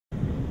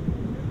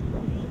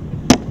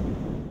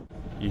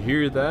You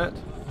hear that?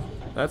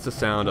 That's the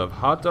sound of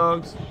hot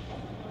dogs,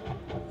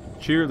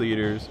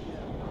 cheerleaders,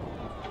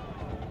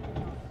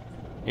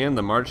 and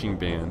the marching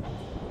band,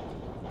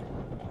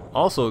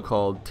 also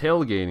called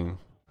tailgating.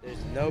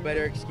 There's no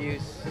better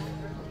excuse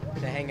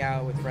to hang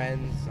out with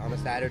friends on a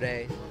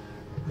Saturday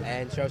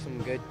and show some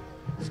good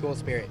school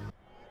spirit.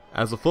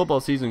 As the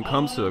football season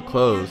comes to a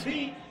close,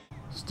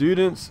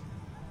 students,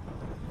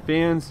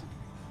 fans,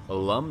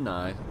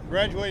 alumni,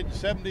 graduated in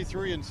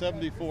 73 and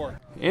 74.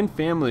 and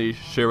families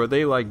share what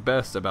they like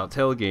best about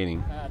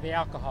tailgating. The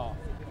alcohol.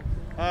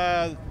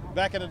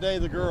 Back in the day,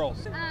 the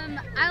girls.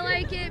 I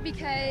like it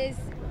because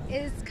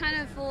it's kind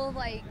of full of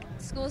like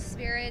school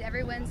spirit.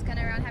 Everyone's kind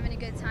of around having a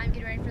good time,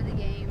 getting ready for the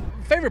game.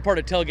 Favorite part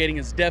of tailgating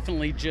is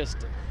definitely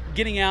just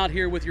getting out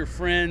here with your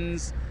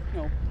friends,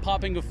 you know,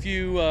 popping a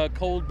few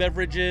cold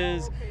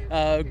beverages,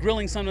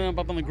 grilling something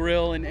up on the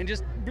grill, and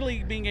just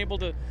really being able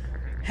to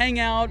hang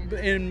out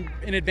in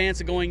advance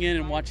of going in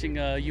and watching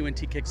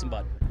UNT kick some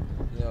butt.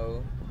 You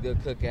know, good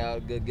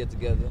cookout, good get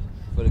together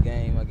for the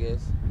game, I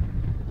guess.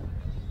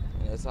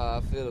 And that's how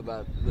I feel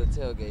about the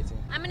tailgating.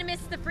 I'm gonna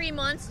miss the free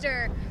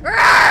monster.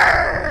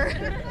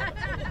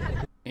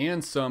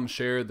 And some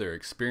share their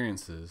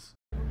experiences.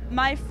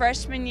 My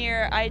freshman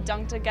year, I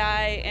dunked a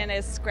guy in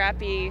a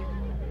Scrappy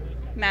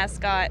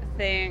mascot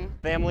thing.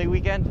 Family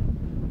weekend,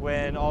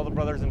 when all the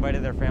brothers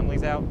invited their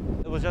families out.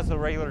 It was just a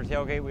regular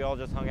tailgate. We all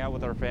just hung out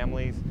with our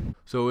families.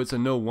 So it's a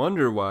no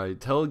wonder why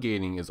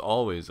tailgating is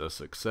always a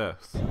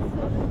success.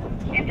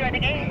 Enjoy the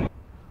game.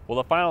 Well,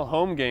 the final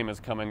home game is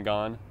come and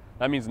gone.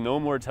 That means no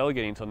more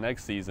tailgating till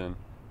next season.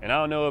 And I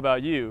don't know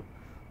about you,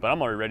 but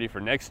I'm already ready for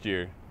next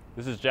year.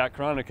 This is Jack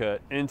Chronica,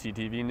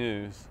 NTTV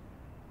News.